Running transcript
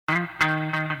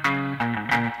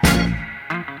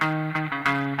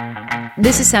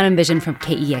This is Sound and Vision from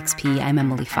KEXP. I'm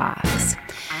Emily Fox.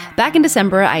 Back in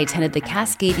December, I attended the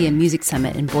Cascadia Music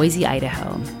Summit in Boise,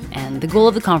 Idaho. And the goal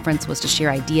of the conference was to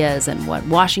share ideas on what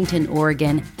Washington,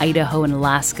 Oregon, Idaho, and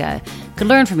Alaska could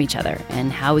learn from each other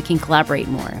and how we can collaborate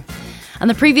more. On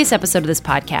the previous episode of this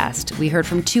podcast, we heard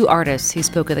from two artists who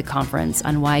spoke at the conference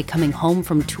on why coming home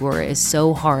from tour is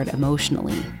so hard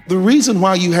emotionally. The reason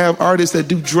why you have artists that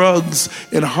do drugs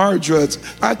and hard drugs,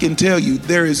 I can tell you,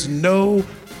 there is no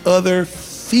other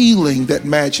feeling that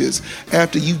matches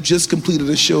after you just completed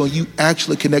a show and you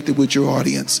actually connected with your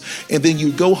audience. And then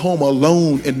you go home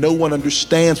alone and no one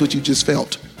understands what you just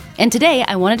felt. And today,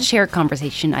 I wanted to share a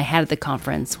conversation I had at the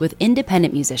conference with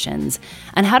independent musicians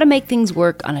on how to make things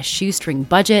work on a shoestring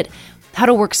budget, how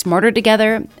to work smarter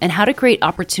together, and how to create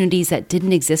opportunities that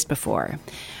didn't exist before.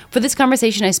 For this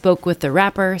conversation, I spoke with the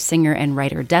rapper, singer, and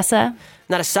writer Dessa.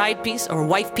 Not a side piece or a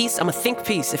wife piece, I'm a think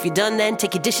piece. If you're done then,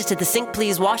 take your dishes to the sink,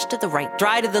 please. Wash to the right,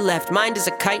 dry to the left. Mind is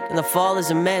a kite and the fall is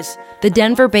a mess. The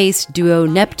Denver-based duo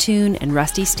Neptune and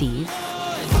Rusty Steve.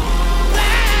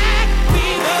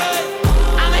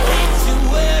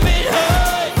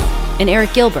 And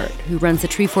Eric Gilbert, who runs the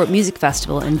Treefort Music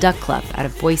Festival and Duck Club out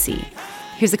of Boise.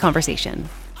 Here's the conversation.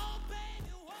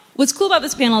 What's cool about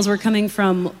this panel is we're coming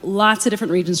from lots of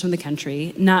different regions from the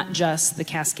country, not just the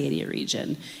Cascadia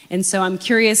region. And so I'm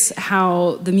curious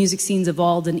how the music scenes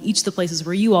evolved in each of the places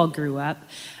where you all grew up,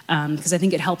 because I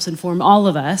think it helps inform all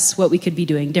of us what we could be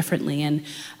doing differently. And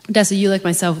Dessa, you like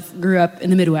myself grew up in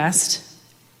the Midwest,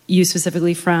 you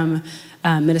specifically from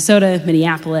Minnesota,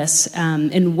 Minneapolis.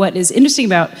 And what is interesting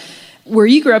about where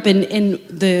you grew up in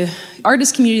the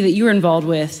artist community that you were involved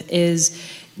with is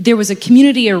there was a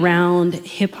community around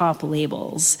hip-hop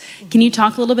labels. Can you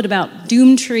talk a little bit about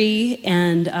Doomtree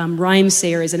and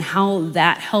Rhymesayers and how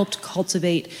that helped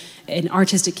cultivate an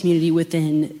artistic community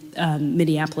within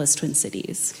Minneapolis, Twin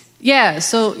Cities? Yeah,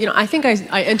 so I think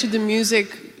I entered the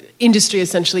music industry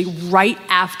essentially right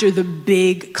after the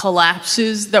big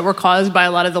collapses that were caused by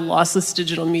a lot of the lossless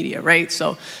digital media, right?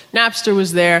 So Napster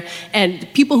was there,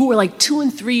 and people who were like 2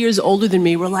 and 3 years older than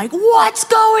me were like, what's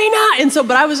going on? And so,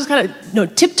 but I was just kind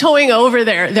of tiptoeing over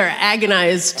their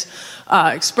agonized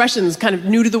expressions, kind of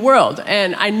new to the world.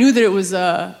 And I knew that it was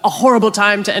a horrible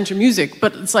time to enter music,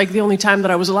 but it's like the only time that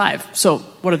I was alive. So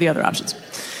what are the other options?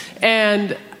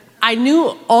 And I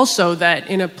knew also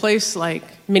that in a place like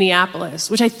Minneapolis,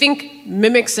 which I think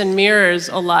mimics and mirrors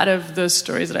a lot of the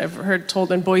stories that I've heard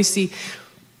told in Boise,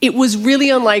 it was really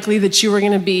unlikely that you were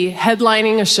going to be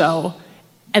headlining a show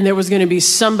and there was going to be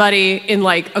somebody in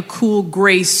like a cool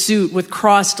gray suit with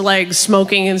crossed legs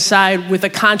smoking inside with a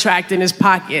contract in his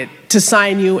pocket to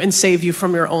sign you and save you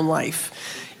from your own life.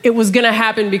 It was going to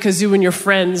happen because you and your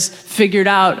friends figured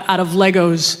out of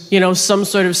Legos, some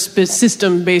sort of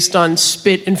system based on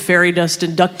spit and fairy dust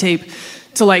and duct tape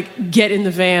to like get in the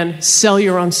van, sell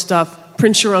your own stuff,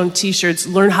 print your own t-shirts,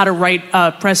 learn how to write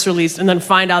a press release, and then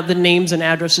find out the names and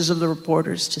addresses of the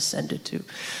reporters to send it to.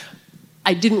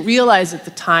 I didn't realize at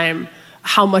the time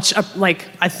how much,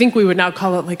 I think we would now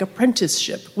call it like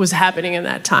apprenticeship was happening in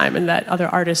that time, and that other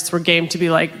artists were game to be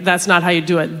like, that's not how you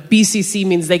do it. BCC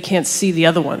means they can't see the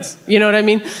other ones. You know what I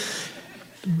mean?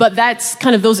 But that's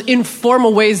kind of those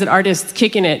informal ways that artists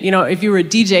kick in it. If you were a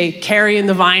DJ, carrying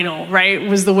the vinyl, right,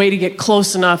 was the way to get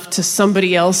close enough to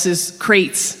somebody else's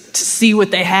crates to see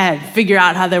what they had, figure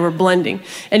out how they were blending.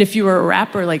 And if you were a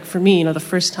rapper, like for me, the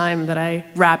first time that I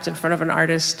rapped in front of an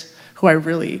artist who I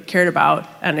really cared about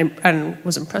and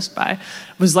was impressed by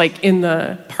was like in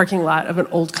the parking lot of an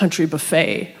old country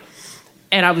buffet.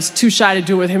 And I was too shy to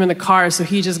do it with him in the car, so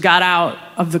he just got out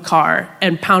of the car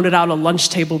and pounded out a lunch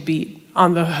table beat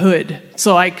on the hood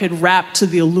so I could rap to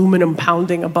the aluminum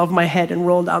pounding above my head and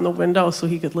roll down the window so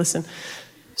he could listen.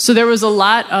 So there was a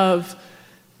lot of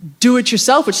do it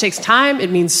yourself, which takes time. It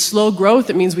means slow growth.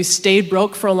 It means we stayed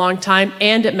broke for a long time,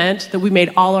 and it meant that we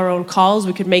made all our own calls.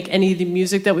 We could make any of the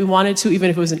music that we wanted to, even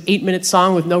if it was an 8-minute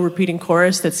song with no repeating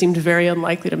chorus that seemed very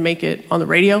unlikely to make it on the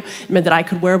radio. It meant that I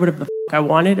could wear whatever the I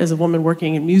wanted as a woman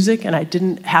working in music, and I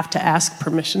didn't have to ask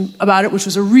permission about it, which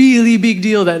was a really big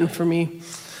deal then for me.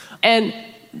 And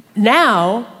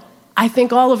now, I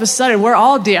think all of a sudden, we're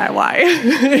all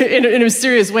DIY in a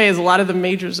serious way, as a lot of the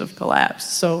majors have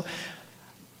collapsed. So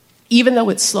even though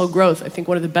it's slow growth, I think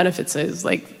one of the benefits is,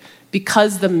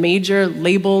 because the major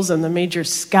labels and the major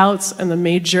scouts and the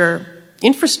major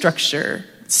infrastructure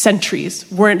sentries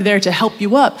weren't there to help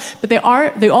you up, but they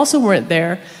also weren't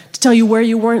there to tell you where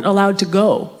you weren't allowed to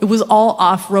go. It was all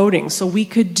off-roading, so we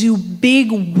could do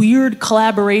big, weird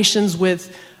collaborations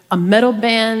with a metal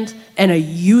band and a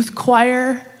youth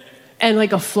choir and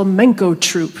a flamenco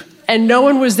troupe. And no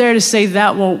one was there to say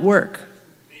that won't work.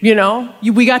 You know,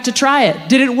 we got to try it.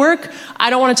 Did it work? I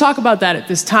don't want to talk about that at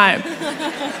this time.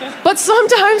 But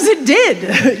sometimes it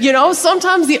did. You know,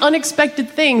 sometimes the unexpected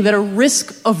thing that a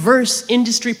risk-averse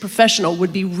industry professional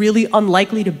would be really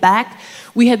unlikely to back,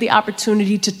 we had the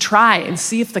opportunity to try and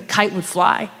see if the kite would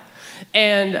fly.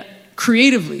 And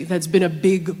creatively, that's been a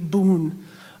big boon.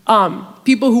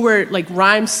 People who were like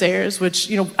rhyme sayers, which,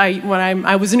 you know, when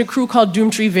I was in a crew called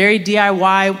Doomtree, very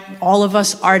DIY, all of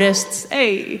us artists,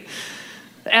 hey.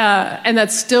 And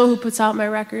that's still who puts out my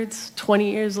records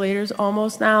 20 years later,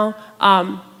 almost now.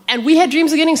 And we had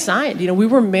dreams of getting signed. You know, we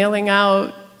were mailing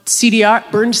out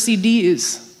burned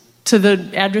CDs to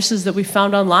the addresses that we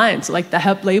found online, so like the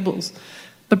HEP labels.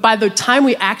 But by the time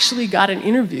we actually got an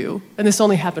interview, and this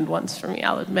only happened once for me,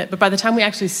 I'll admit, but by the time we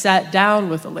actually sat down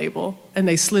with a label and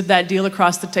they slid that deal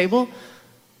across the table,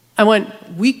 I went,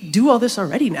 we do all this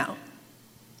already now.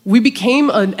 We became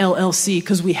an LLC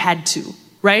because we had to,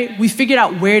 right? We figured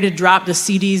out where to drop the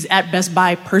CDs at Best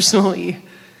Buy personally.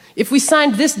 If we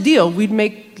signed this deal, we'd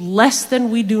make less than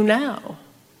we do now.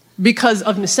 Because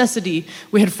of necessity,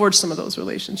 we had forged some of those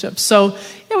relationships. So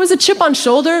it was a chip on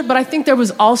shoulder, but I think there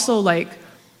was also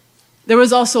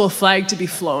a flag to be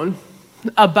flown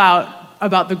about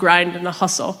the grind and the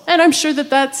hustle. And I'm sure that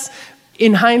that's,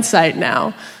 in hindsight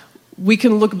now, we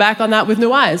can look back on that with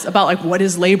new eyes about like, what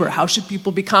is labor? How should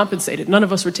people be compensated? None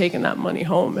of us were taking that money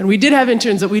home. And we did have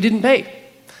interns that we didn't pay.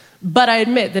 But I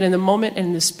admit that in the moment and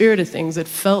in the spirit of things, it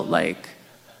felt like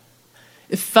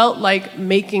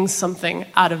making something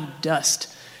out of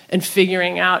dust and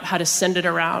figuring out how to send it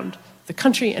around the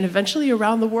country and eventually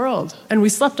around the world. And we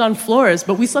slept on floors,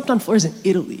 but we slept on floors in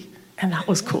Italy, and that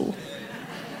was cool.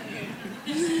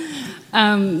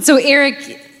 So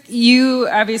Eric, you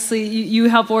obviously, you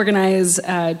help organize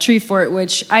Treefort,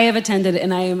 which I have attended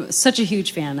and I am such a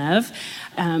huge fan of.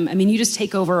 I mean, you just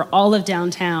take over all of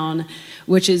downtown,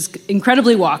 which is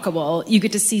incredibly walkable. You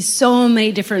get to see so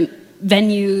many different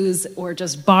venues or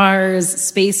just bars,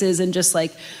 spaces, and just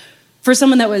like, for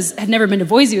someone that had never been to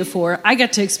Boise before, I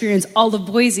got to experience all of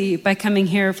Boise by coming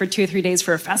here for 2 or 3 days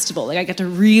for a festival. Like, I got to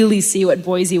really see what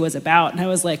Boise was about. And I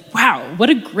was like, wow, what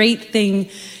a great thing,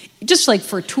 just like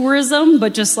for tourism,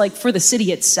 but just like for the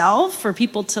city itself, for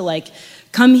people to like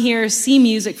come here, see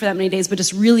music for that many days, but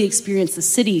just really experience the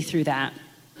city through that.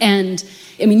 And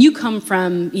I mean, you come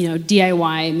from, you know,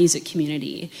 DIY music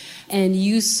community, and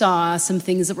you saw some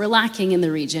things that were lacking in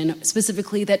the region,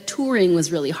 specifically that touring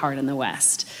was really hard in the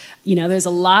West. You know, there's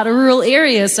a lot of rural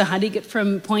areas, so how do you get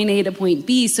from point A to point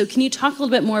B? So can you talk a little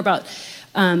bit more about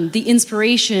the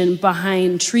inspiration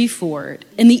behind Treefort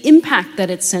and the impact that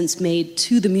it's since made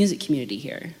to the music community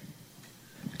here?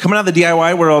 Coming out of the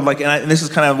DIY world, like, and this is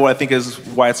kind of what I think is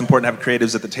why it's important to have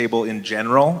creatives at the table in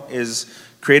general, is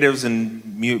creatives and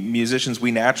musicians,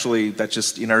 we naturally, that's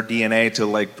just in our DNA to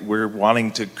like, we're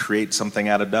wanting to create something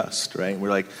out of dust, right? We're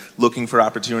like looking for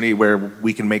opportunity where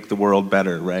we can make the world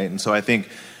better, right? And so I think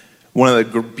one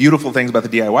of the beautiful things about the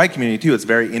DIY community too, it's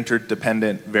very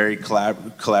interdependent, very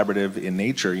collaborative in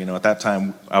nature. You know, at that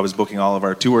time I was booking all of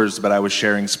our tours, but I was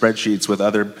sharing spreadsheets with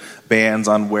other bands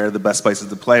on where the best places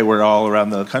to play were all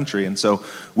around the country. And so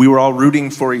we were all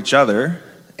rooting for each other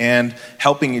and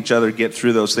helping each other get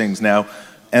through those things. Now,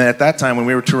 and at that time when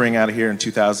we were touring out of here in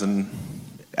 2000,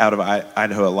 out of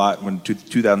Idaho a lot, when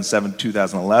 2007,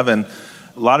 2011,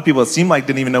 a lot of people, it seemed like,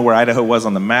 didn't even know where Idaho was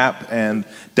on the map, and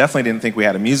definitely didn't think we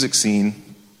had a music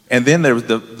scene. And then there was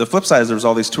the flip side is there was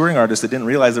all these touring artists that didn't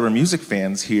realize there were music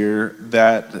fans here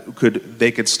that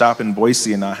they could stop in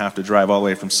Boise and not have to drive all the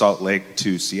way from Salt Lake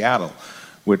to Seattle,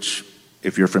 which,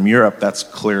 if you're from Europe, that's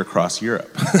clear across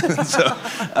Europe.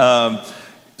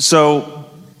 So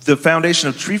the foundation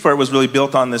of Treefort was really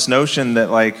built on this notion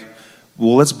that, like,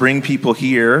 well, let's bring people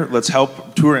here. Let's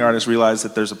help touring artists realize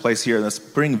that there's a place here. Let's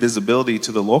bring visibility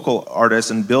to the local artists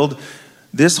and build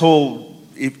this whole,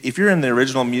 if you're in the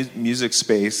original music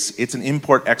space, it's an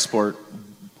import-export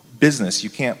business.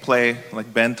 You can't play,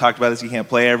 like Ben talked about this, you can't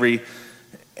play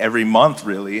every month,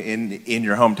 really, in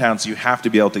your hometown. So you have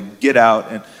to be able to get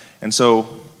out. And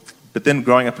so, but then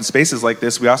growing up in spaces like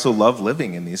this, we also love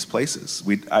living in these places.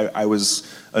 I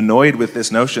was annoyed with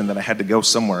this notion that I had to go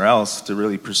somewhere else to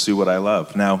really pursue what I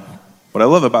love. Now, what I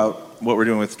love about what we're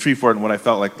doing with Treefort and what I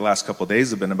felt like the last couple of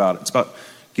days have been about, it's about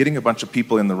getting a bunch of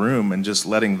people in the room and just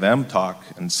letting them talk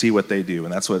and see what they do.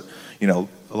 And that's what, you know,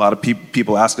 a lot of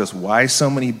people ask us, why so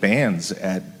many bands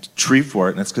at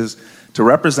Treefort? And it's because to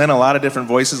represent a lot of different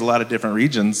voices, a lot of different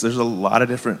regions, there's a lot of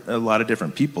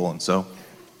different people. And so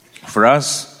for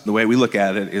us, the way we look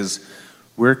at it is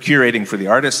we're curating for the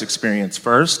artist experience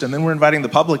first, and then we're inviting the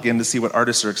public in to see what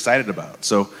artists are excited about.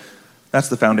 So that's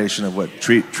the foundation of what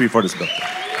Treefort is built on.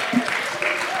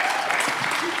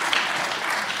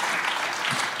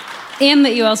 And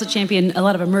that you also champion a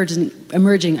lot of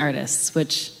emerging artists,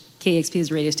 which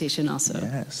KEXP's radio station also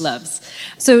loves.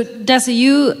 So, Dessa,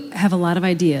 you have a lot of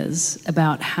ideas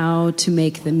about how to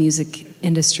make the music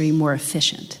industry more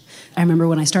efficient. I remember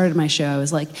when I started my show, I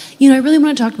was like, I really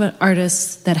want to talk about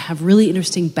artists that have really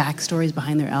interesting backstories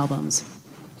behind their albums.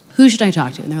 Who should I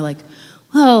talk to? And they're like,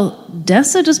 well,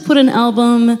 Dessa just put an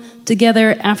album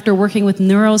together after working with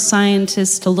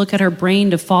neuroscientists to look at her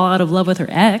brain to fall out of love with her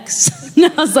ex.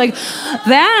 And I was like,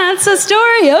 that's a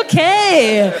story,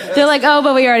 okay. They're like, oh,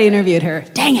 but we already interviewed her.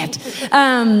 Dang it.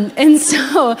 And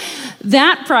so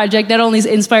that project not only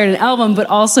inspired an album, but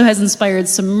also has inspired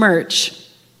some merch.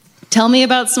 Tell me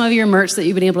about some of your merch that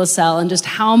you've been able to sell and just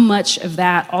how much of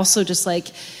that also just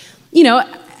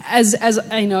as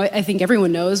I know, I think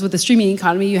everyone knows, with the streaming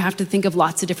economy, you have to think of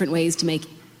lots of different ways to make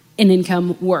an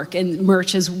income work, and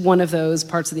merch is one of those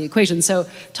parts of the equation. So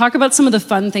talk about some of the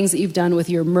fun things that you've done with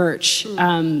your merch,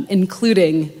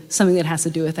 including something that has to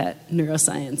do with that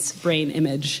neuroscience brain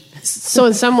image. So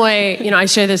in some way, I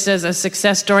share this as a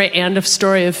success story and a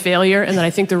story of failure, and that I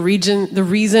think the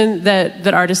reason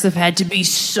that artists have had to be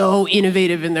so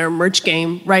innovative in their merch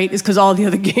game, right, is because all the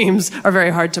other games are very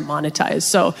hard to monetize.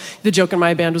 So the joke in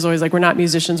my band was always like, we're not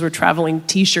musicians, we're traveling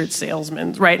T-shirt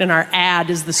salesmen, right, and our ad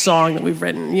is the song that we've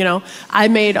written, I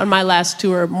made on my last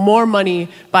tour more money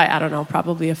by, I don't know,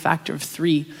 probably a factor of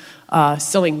 3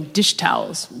 selling dish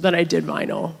towels than I did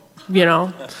vinyl,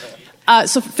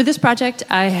 So for this project,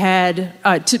 I had,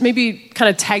 to maybe kind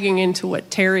of tagging into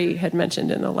what Terry had mentioned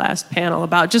in the last panel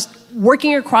about just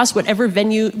working across whatever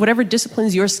venue, whatever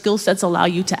disciplines your skill sets allow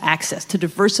you to access, to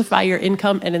diversify your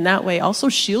income, and in that way also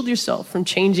shield yourself from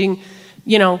changing,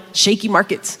 shaky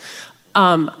markets.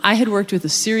 I had worked with a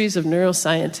series of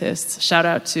neuroscientists, shout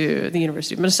out to the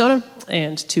University of Minnesota,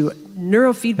 and to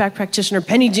neurofeedback practitioner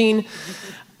Penny Jean.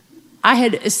 I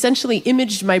had essentially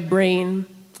imaged my brain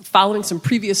following some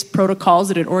previous protocols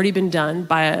that had already been done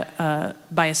by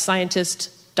a scientist,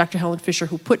 Dr. Helen Fisher,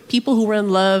 who put people who were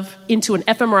in love into an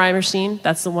fMRI machine.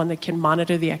 That's the one that can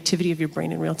monitor the activity of your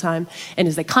brain in real time. And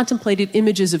as they contemplated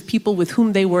images of people with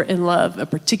whom they were in love, a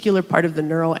particular part of the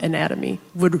neuroanatomy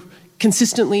would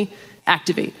consistently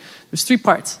activate. There's 3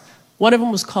 parts. One of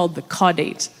them was called the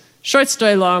caudate. Short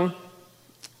story long,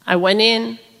 I went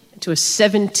in to a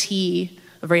 7T,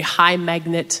 a very high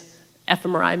magnet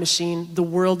fMRI machine. The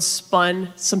world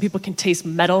spun. Some people can taste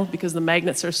metal because the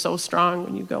magnets are so strong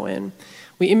when you go in.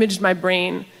 We imaged my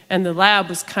brain, and the lab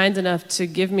was kind enough to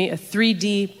give me a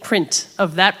 3D print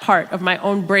of that part of my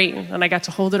own brain, and I got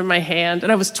to hold it in my hand.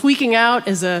 And I was tweaking out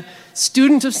as a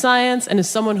student of science and as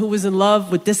someone who was in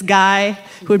love with this guy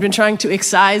who had been trying to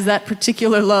excise that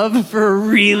particular love for a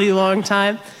really long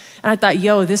time. And I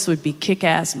thought, this would be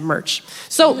kick-ass merch.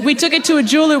 So we took it to a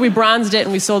jeweler, we bronzed it,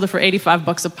 and we sold it for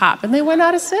 $85 a pop. And they went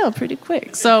out of sale pretty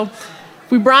quick. So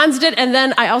we bronzed it, and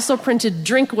then I also printed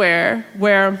drinkware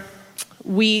where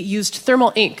we used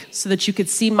thermal ink so that you could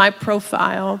see my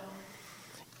profile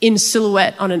in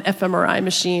silhouette on an fMRI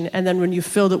machine. And then when you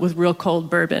filled it with real cold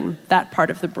bourbon, that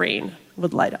part of the brain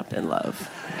would light up in love.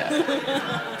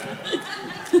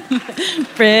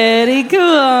 Pretty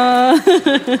cool.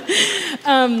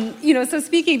 So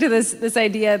speaking to this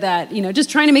idea that, just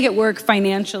trying to make it work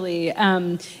financially,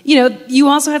 you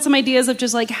also had some ideas of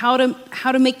just like how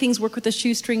to make things work with a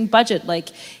shoestring budget. Like,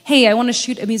 hey, I want to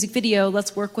shoot a music video.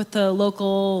 Let's work with the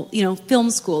local, film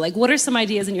school. Like, what are some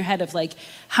ideas in your head of like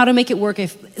how to make it work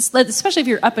especially if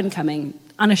you're up and coming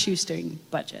on a shoestring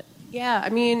budget? Yeah, I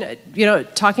mean,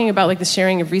 talking about like the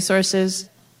sharing of resources,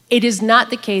 it is not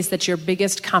the case that your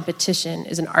biggest competition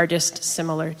is an artist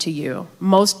similar to you.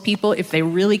 Most people, if they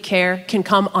really care, can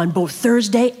come on both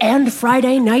Thursday and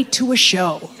Friday night to a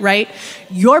show, right?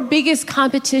 Your biggest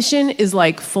competition is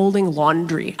like folding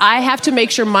laundry. I have to make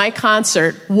sure my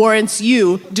concert warrants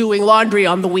you doing laundry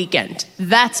on the weekend.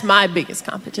 That's my biggest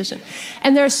competition.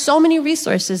 And there are so many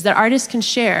resources that artists can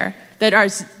share that are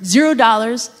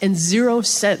 $0 and 0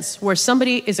 cents, where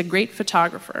somebody is a great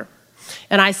photographer.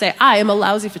 And I say, I am a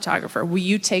lousy photographer. Will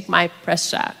you take my press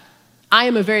shot? I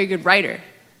am a very good writer,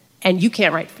 and you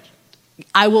can't write.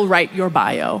 I will write your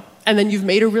bio. And then you've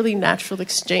made a really natural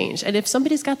exchange. And if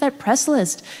somebody's got that press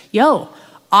list,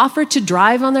 offer to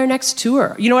drive on their next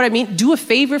tour. You know what I mean? Do a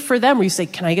favor for them where you say,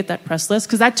 can I get that press list?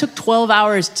 Because that took 12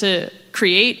 hours to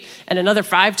create and another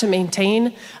 5 to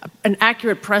maintain. An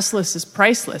accurate press list is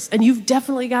priceless. And you've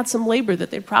definitely got some labor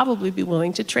that they'd probably be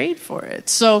willing to trade for it.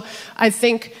 So I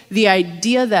think the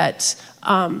idea that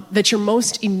your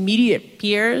most immediate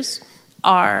peers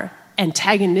are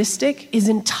antagonistic is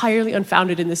entirely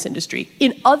unfounded in this industry.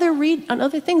 On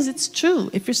other things, it's true.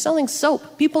 If you're selling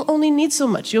soap, people only need so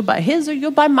much. You'll buy his or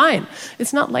you'll buy mine.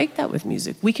 It's not like that with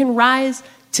music. We can rise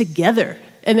together.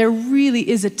 And there really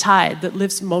is a tide that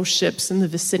lifts most ships in the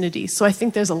vicinity. So I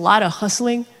think there's a lot of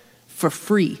hustling for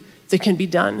free that can be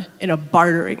done in a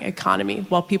bartering economy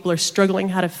while people are struggling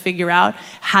how to figure out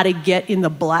how to get in the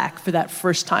black for that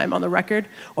first time on the record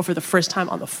or for the first time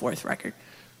on the fourth record.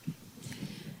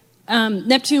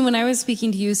 Neptune, when I was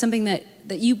speaking to you, something that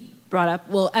you brought up,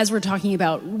 well, as we're talking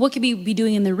about what could we be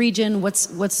doing in the region,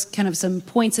 what's kind of some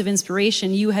points of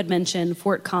inspiration, you had mentioned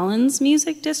Fort Collins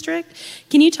Music District.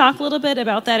 Can you talk a little bit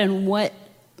about that and what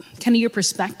kind of your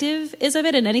perspective is of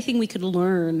it and anything we could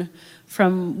learn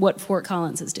from what Fort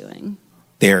Collins is doing?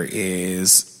 There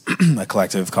is a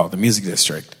collective called the Music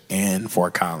District in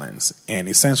Fort Collins. And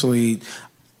essentially,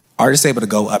 artists are able to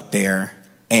go up there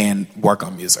and work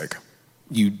on music.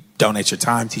 You donate your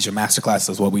time, teach a masterclass.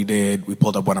 That's what we did. We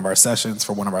pulled up one of our sessions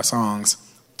for one of our songs,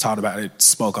 taught about it,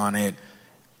 spoke on it,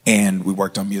 and we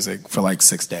worked on music for like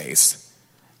 6 days.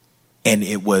 And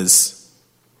it was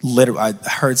literally, I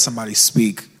heard somebody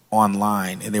speak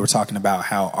online, and they were talking about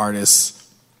how artists,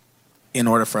 in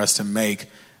order for us to make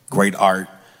great art,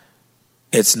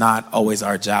 it's not always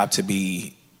our job to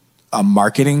be a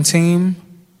marketing team,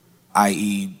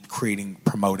 i.e. creating,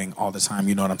 promoting all the time,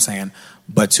 you know what I'm saying?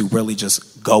 But to really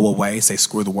just go away, say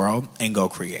screw the world, and go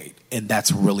create. And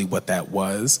that's really what that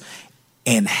was.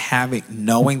 And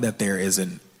knowing that there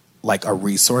isn't like a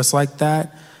resource like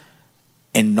that,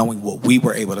 and knowing what we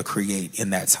were able to create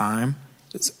in that time,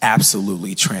 it's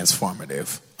absolutely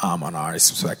transformative on an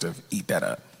artist's perspective. Eat that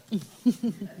up.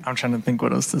 I'm trying to think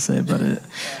what else to say about it.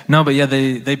 No, but yeah,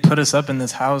 they put us up in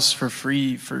this house for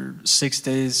free for 6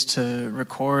 days to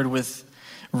record with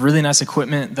really nice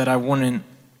equipment that I wouldn't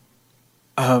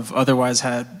have otherwise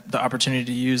had the opportunity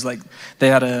to use. Like they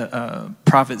had a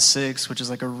Prophet 6, which is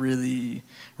like a really,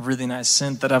 really nice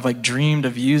synth that I've like dreamed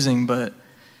of using,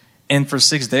 and for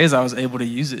 6 days I was able to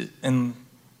use it, and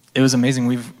it was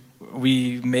amazing.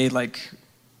 We made like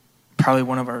probably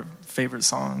one of our favorite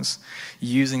songs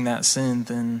using that synth,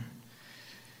 and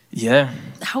yeah.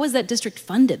 How is that district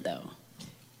funded though?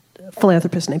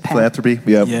 Philanthropist named Pat. Philanthropy,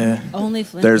 yeah. Yeah. Only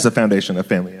philanthropy. There's a foundation, a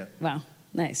family, yeah. Wow,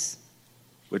 nice.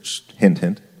 Which, hint,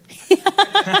 hint.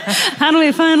 How do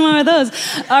we find one of those?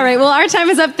 All right, well, our time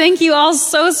is up. Thank you all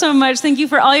so much. Thank you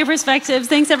for all your perspectives.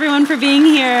 Thanks, everyone, for being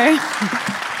here.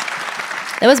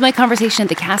 That was my conversation at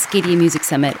the Cascadia Music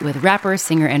Summit with rapper,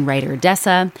 singer, and writer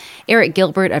Dessa, Eric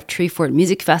Gilbert of Treefort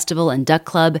Music Festival and Duck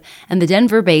Club, and the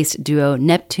Denver-based duo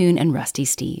Neptune and Rusty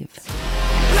Steve.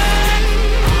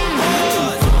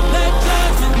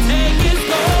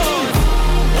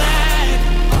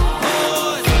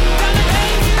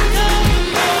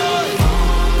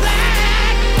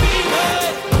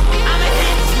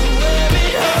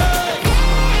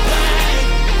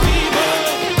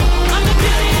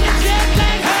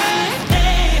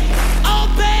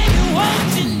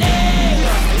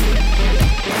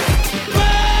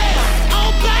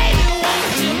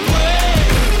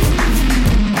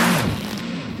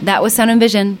 That was Sound and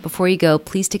Vision. Before you go,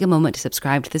 please take a moment to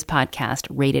subscribe to this podcast,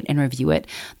 rate it, and review it.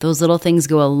 Those little things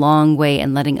go a long way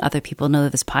in letting other people know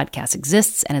that this podcast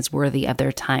exists and is worthy of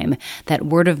their time. That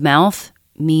word of mouth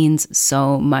means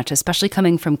so much, especially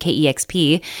coming from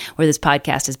KEXP, where this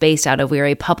podcast is based out of. We are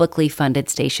a publicly funded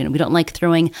station. We don't like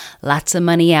throwing lots of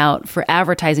money out for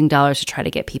advertising dollars to try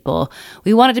to get people.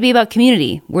 We want it to be about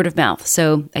community, word of mouth.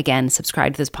 So again,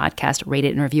 subscribe to this podcast, rate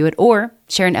it and review it, or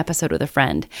share an episode with a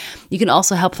friend. You can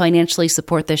also help financially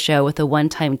support this show with a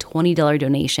one-time $20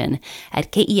 donation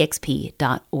at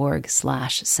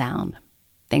kexp.org/sound.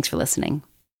 Thanks for listening.